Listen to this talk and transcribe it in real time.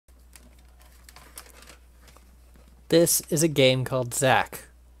This is a game called Zack.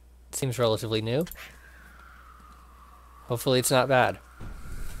 It seems relatively new. Hopefully it's not bad.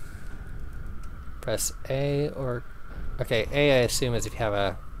 Press A or... Okay, A I assume is if you have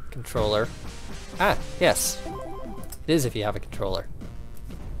a controller. Ah, yes. It is if you have a controller.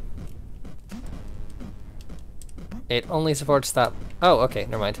 It only supports that... Oh, okay,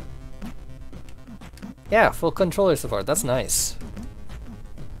 never mind. Yeah, full controller support. That's nice.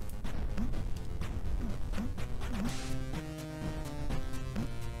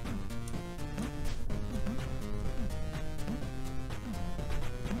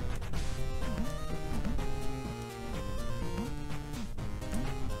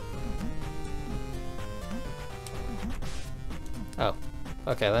 Oh,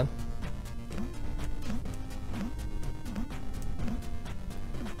 okay then.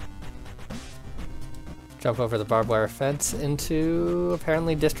 Jump over the barbed wire fence into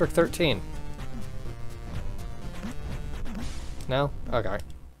apparently District 13. No? Okay.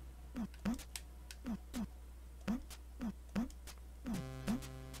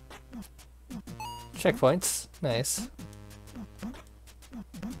 Checkpoints. Nice.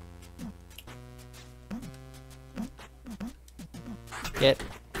 Get.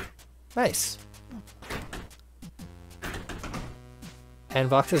 Nice. And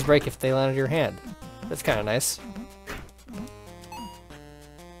boxes break if they land on your hand. That's kind of nice.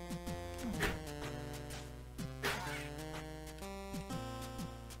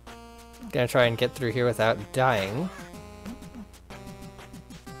 Gonna try and get through here without dying.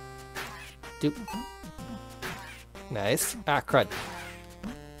 Doop. Nice. Ah, crud.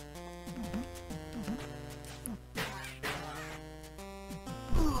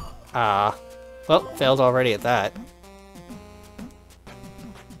 Ah. Well, failed already at that.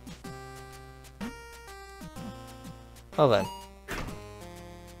 Well then.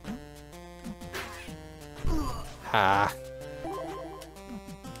 Ha.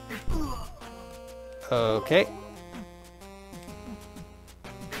 Okay.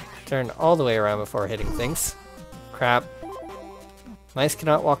 Turn all the way around before hitting things. Crap. Mice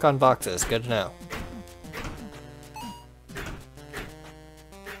cannot walk on boxes. Good to know.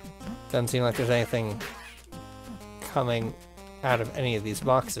 Doesn't seem like there's anything coming out of any of these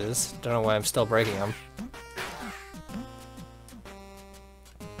boxes. Don't know why I'm still breaking them.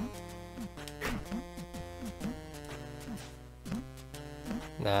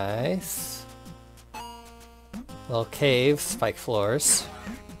 Nice. Little cave, spike floors.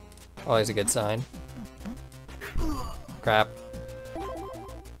 Always a good sign. Crap.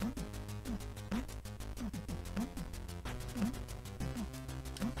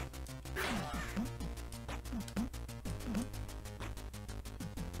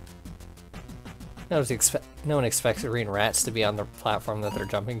 No one expects green rats to be on the platform that they're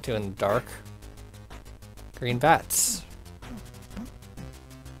jumping to in the dark. Green bats.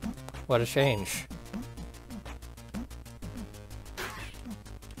 What a change.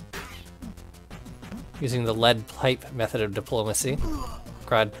 Using the lead pipe method of diplomacy.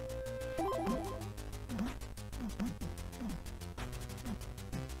 Crud.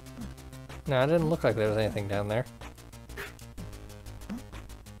 No, it didn't look like there was anything down there.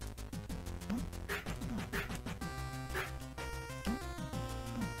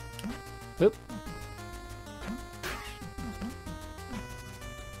 Oop.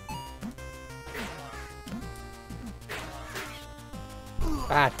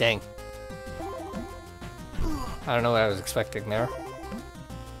 Ah, dang. I don't know what I was expecting there.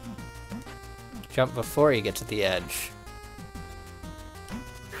 Jump before you get to the edge.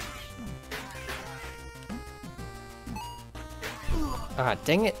 Ah,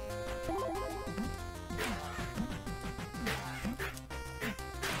 dang it.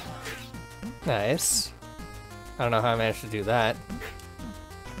 Nice. I don't know how I managed to do that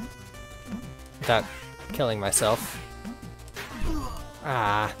without killing myself.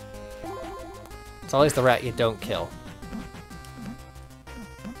 Ah. It's always the rat you don't kill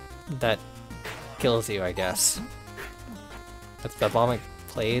that kills you, I guess. That's the atomic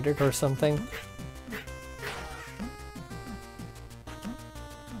plate or something.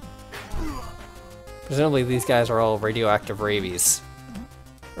 Presumably these guys are all radioactive rabies.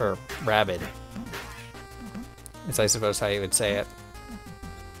 Or rabid. Is I suppose how you would say it.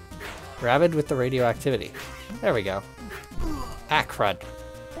 Rabid with the radioactivity. There we go. Ah, crud.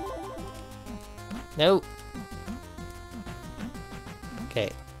 No.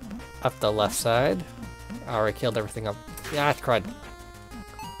 Okay. Up the left side. I already killed everything up. Ah, crud.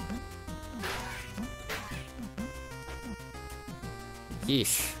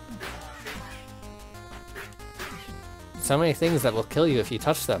 Yeesh. So many things that will kill you if you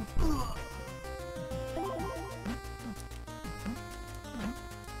touch them.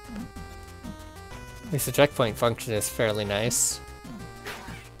 At least the checkpoint function is fairly nice.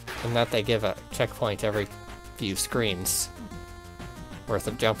 In that they give a checkpoint every few screens worth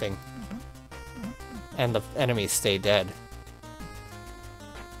of jumping. And the enemies stay dead.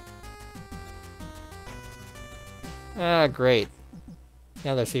 Ah, great.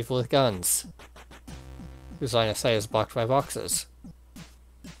 Now there's people with guns, whose line of sight is blocked by boxes.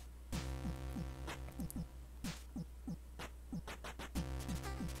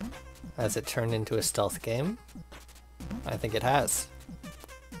 Has it turned into a stealth game? I think it has.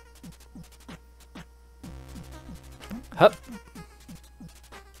 Hup!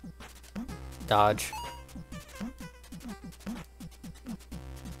 Dodge.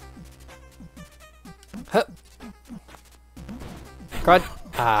 Hup! Crud!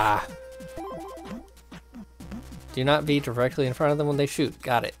 Ah! Do not be directly in front of them when they shoot.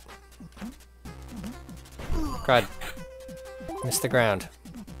 Got it. Crud. Missed the ground.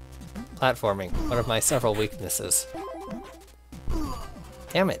 Platforming. One of my several weaknesses.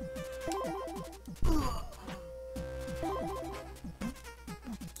 Damn it.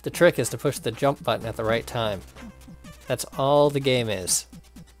 The trick is to push the jump button at the right time. That's all the game is.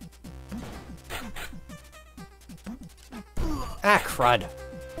 Ah, crud.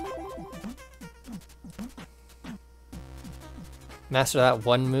 Master that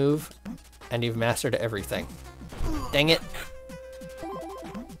one move, and you've mastered everything. Dang it.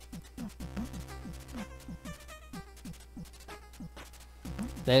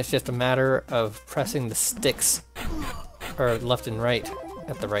 Then it's just a matter of pressing the sticks, or left and right,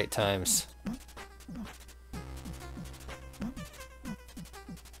 at the right times.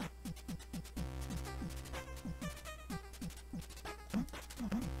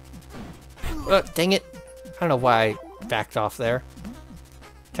 Oh, dang it! I don't know why I backed off there.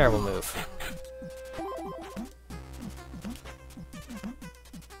 Terrible move.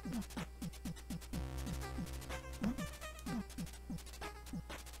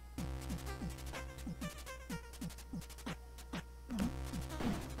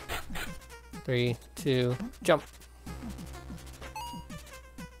 Three, two, jump.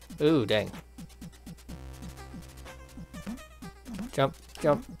 Ooh, dang. Jump,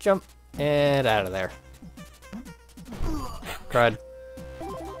 jump, jump, and out of there. Crud.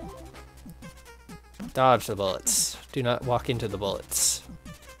 Dodge the bullets. Do not walk into the bullets.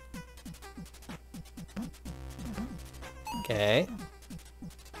 Okay.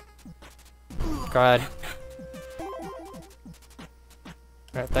 Crud.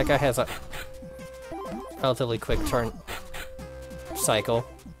 Alright, that guy has a relatively quick turn cycle,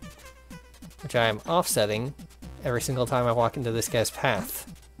 which I am offsetting every single time I walk into this guy's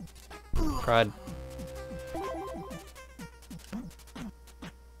path. Crud.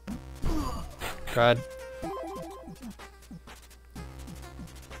 Crud.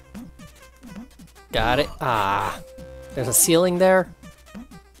 Got it. Ah. There's a ceiling there.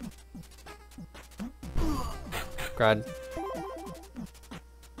 Crud.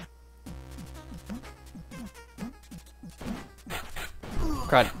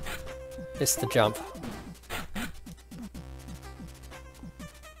 Crud. Missed the jump.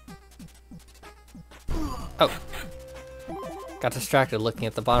 Oh. Got distracted looking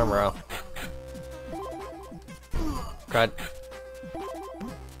at the bottom row. Crud.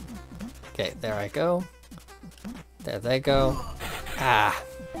 Okay, there I go. There they go. Ah.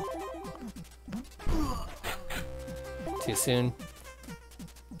 Too soon.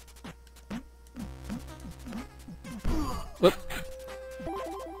 Whoop.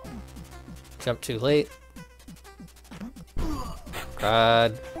 Jump too late.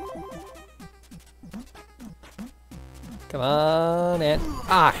 Crud. Come on, and...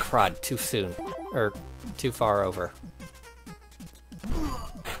 Ah, crud. Too soon. Or, too far over.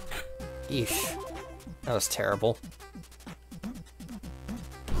 Eesh. That was terrible.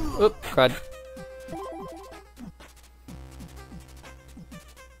 Oop, crud.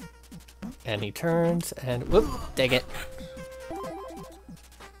 And he turns, and whoop, dang it.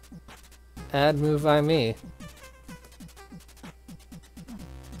 Bad move by me.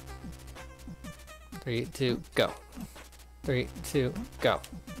 3, 2, go. 3, 2, go.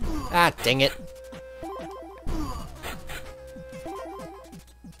 Ah, dang it.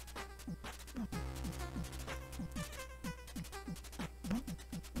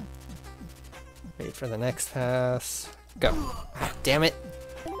 Wait for the next pass. Go. Ah, damn it.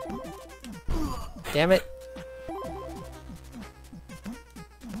 Damn it.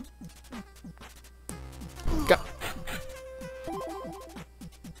 Go.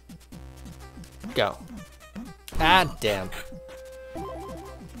 Go. Ah, damn.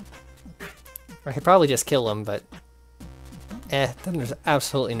 I could probably just kill him, but... then there's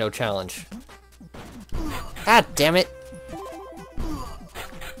absolutely no challenge. Ah, damn it!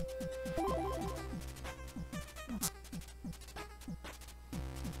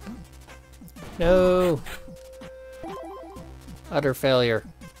 No! Utter failure.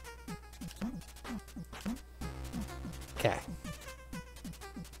 Okay.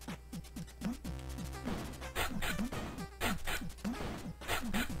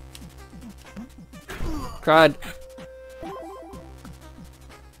 Crud.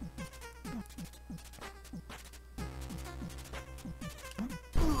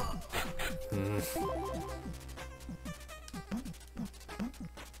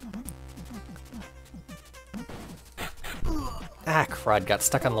 Ah, crud, got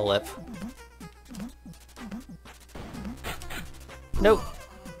stuck on the lip. Nope.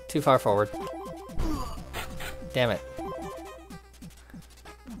 Too far forward. Damn it.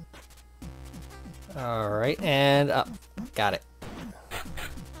 Alright, and up. Got it.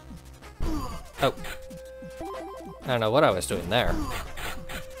 Oh. I don't know what I was doing there.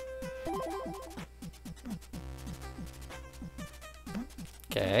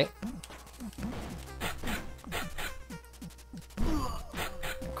 Okay.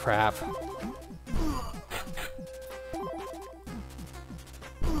 Crap.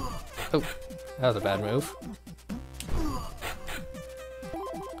 Oh, that was a bad move.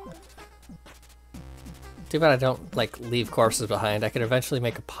 Too bad I don't, like, leave corpses behind. I could eventually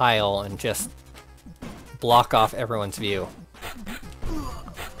make a pile and just block off everyone's view.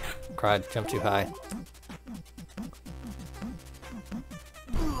 Crud, jump too high.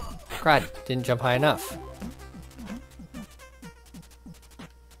 Crud, didn't jump high enough.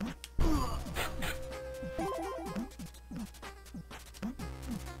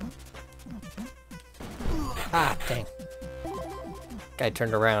 Ah, dang. Guy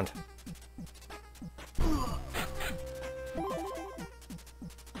turned around.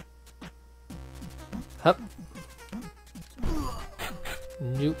 Hup.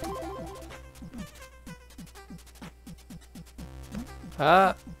 Nope.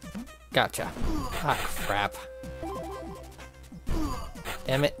 Gotcha. Ah, crap.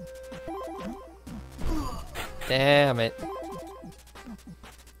 Damn it. Damn it.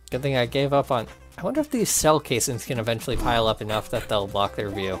 Good thing I gave up on... I wonder if these cell casings can eventually pile up enough that they'll block their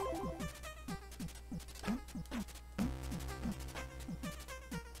view.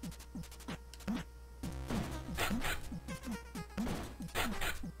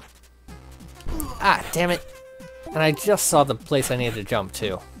 Ah, damn it. And I just saw the place I needed to jump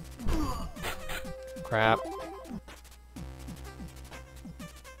to. Crap.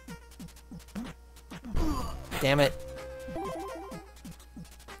 Damn it.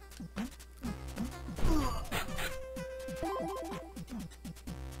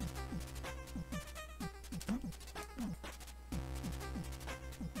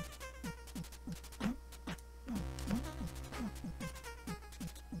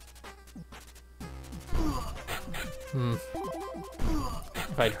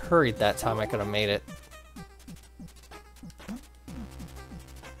 If I'd hurried that time, I could have made it.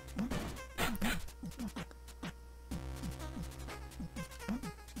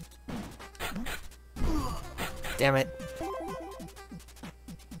 Damn it.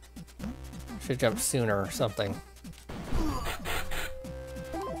 Should jump sooner or something.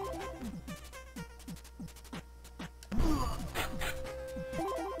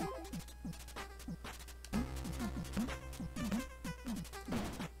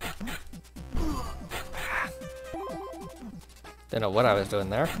 Didn't know what I was doing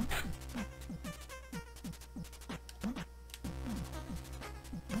there.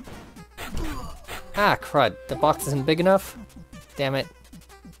 Ah, crud. The box isn't big enough? Damn it.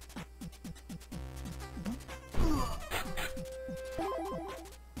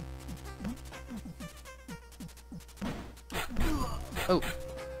 Oh.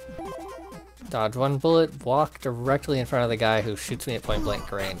 Dodge one bullet, walk directly in front of the guy who shoots me at point blank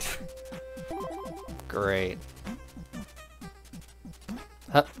range. Great.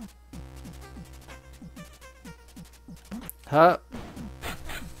 Hup. Hup.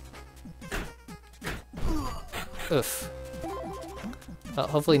 Oof. Well,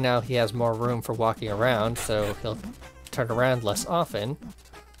 hopefully now he has more room for walking around, so he'll turn around less often,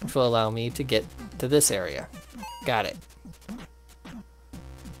 which will allow me to get to this area. Got it.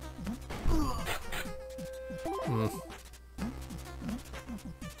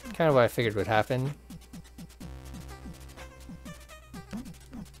 Kind of what I figured would happen.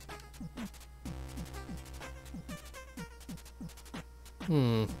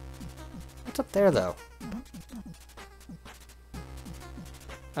 What's up there, though?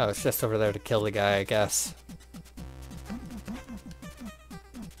 Oh, it's just over there to kill the guy, I guess.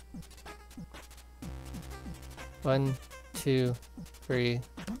 1, 2, 3,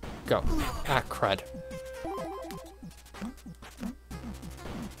 go. Ah, crud.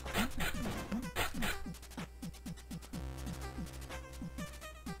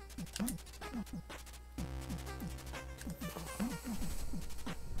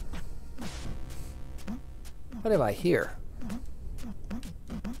 What have I here?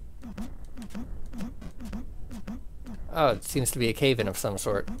 Oh, it seems to be a cave-in of some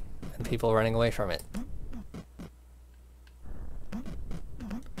sort, and people running away from it.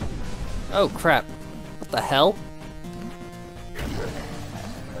 Oh, crap. What the hell?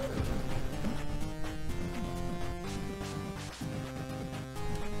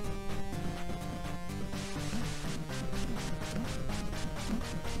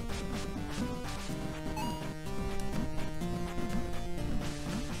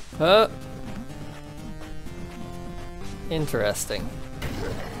 Interesting.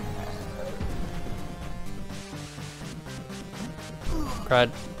 Crud.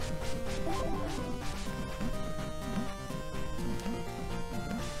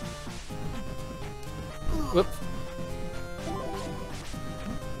 Whoop.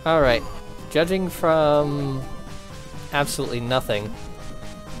 Alright. Judging from absolutely nothing,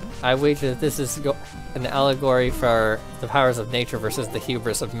 I wager that this is an allegory for the powers of nature versus the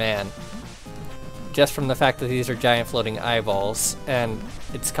hubris of man. Just from the fact that these are giant floating eyeballs, and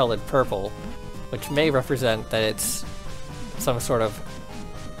it's colored purple, which may represent that it's some sort of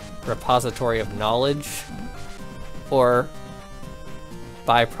repository of knowledge, or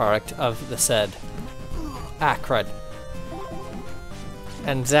byproduct of the said. Ah, crud.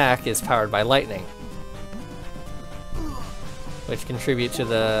 And Zack is powered by lightning, which contribute to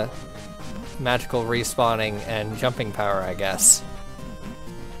the magical respawning and jumping power, I guess.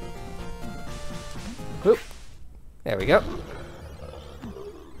 Whoop. There we go.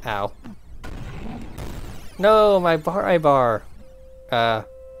 Ow. No, my bar.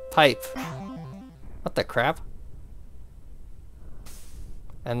 Pipe. What the crap?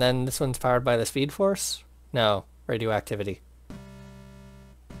 And then this one's powered by the Speed Force? No, radioactivity.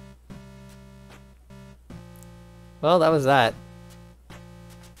 Well, that was that.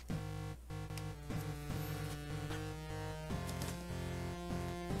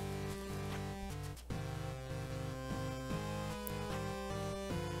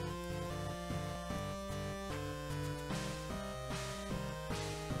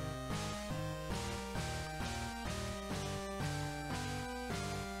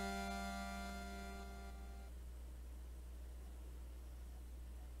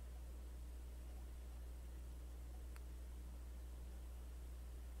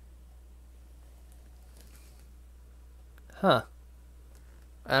 Huh.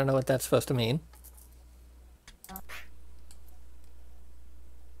 I don't know what that's supposed to mean.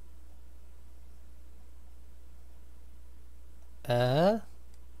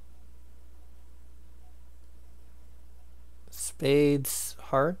 Spades,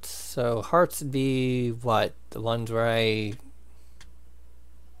 hearts. So hearts would be what? The ones where I...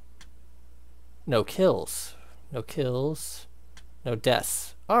 No kills. No kills. No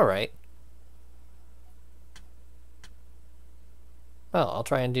deaths. Alright. Well, I'll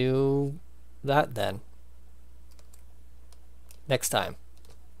try and do that then. Next time.